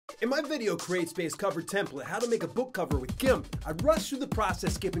In my video, Createspace Cover Template, how to make a book cover with GIMP, I rushed through the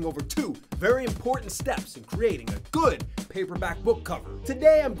process skipping over two very important steps in creating a good paperback book cover.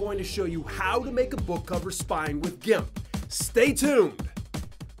 Today, I'm going to show you how to make a book cover spine with GIMP. Stay tuned!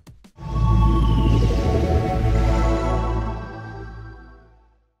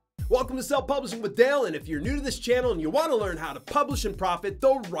 Welcome to Self-Publishing with Dale, and if you're new to this channel and you want to learn how to publish and profit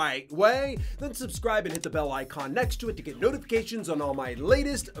the right way, then subscribe and hit the bell icon next to it to get notifications on all my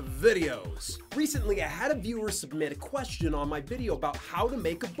latest videos. Recently, I had a viewer submit a question on my video about how to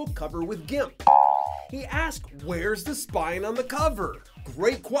make a book cover with GIMP. He asked, where's the spine on the cover?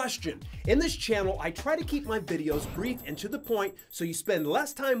 Great question. In this channel, I try to keep my videos brief and to the point so you spend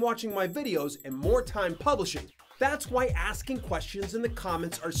less time watching my videos and more time publishing. That's why asking questions in the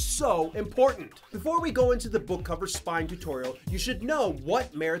comments are so important. Before we go into the book cover spine tutorial, you should know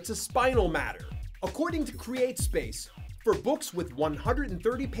what merits a spinal matter. According to Createspace, for books with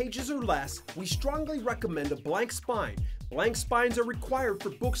 130 pages or less, we strongly recommend a blank spine. Blank spines are required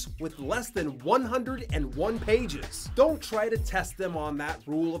for books with less than 101 pages. Don't try to test them on that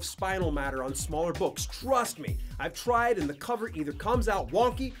rule of spinal matter on smaller books. Trust me, I've tried and the cover either comes out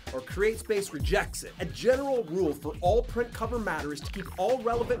wonky or Createspace rejects it. A general rule for all print cover matter is to keep all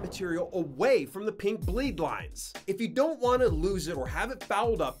relevant material away from the pink bleed lines. If you don't want to lose it or have it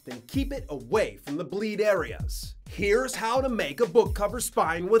fouled up, then keep it away from the bleed areas. Here's how to make a book cover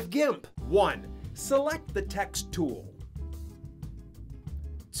spine with GIMP. 1. Select the text tool.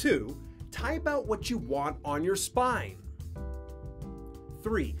 2. Type out what you want on your spine.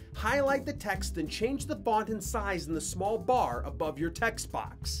 3. Highlight the text and change the font and size in the small bar above your text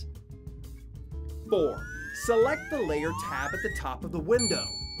box. 4. Select the Layer tab at the top of the window.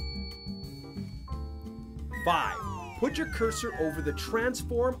 5. Put your cursor over the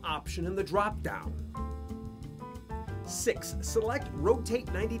Transform option in the drop-down. 6. Select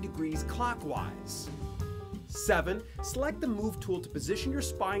Rotate 90 degrees clockwise. 7. Select the Move tool to position your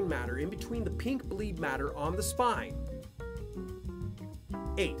spine matter in between the pink bleed matter on the spine.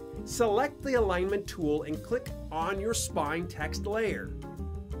 8. Select the Alignment tool and click on your spine text layer.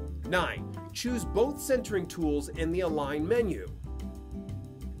 9. Choose both centering tools in the Align menu.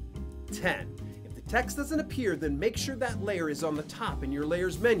 10. If the text doesn't appear, then make sure that layer is on the top in your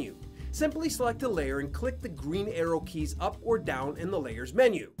Layers menu. Simply select a layer and click the green arrow keys up or down in the Layers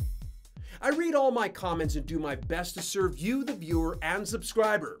menu. I read all my comments and do my best to serve you, the viewer and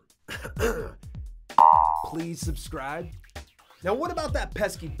subscriber. Please subscribe. Now what about that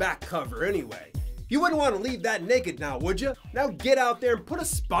pesky back cover anyway? You wouldn't want to leave that naked now, would you? Now get out there and put a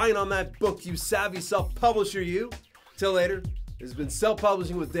spine on that book, you savvy self-publisher you. Till later, this has been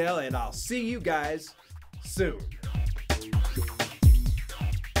Self-Publishing with Dale, and I'll see you guys soon.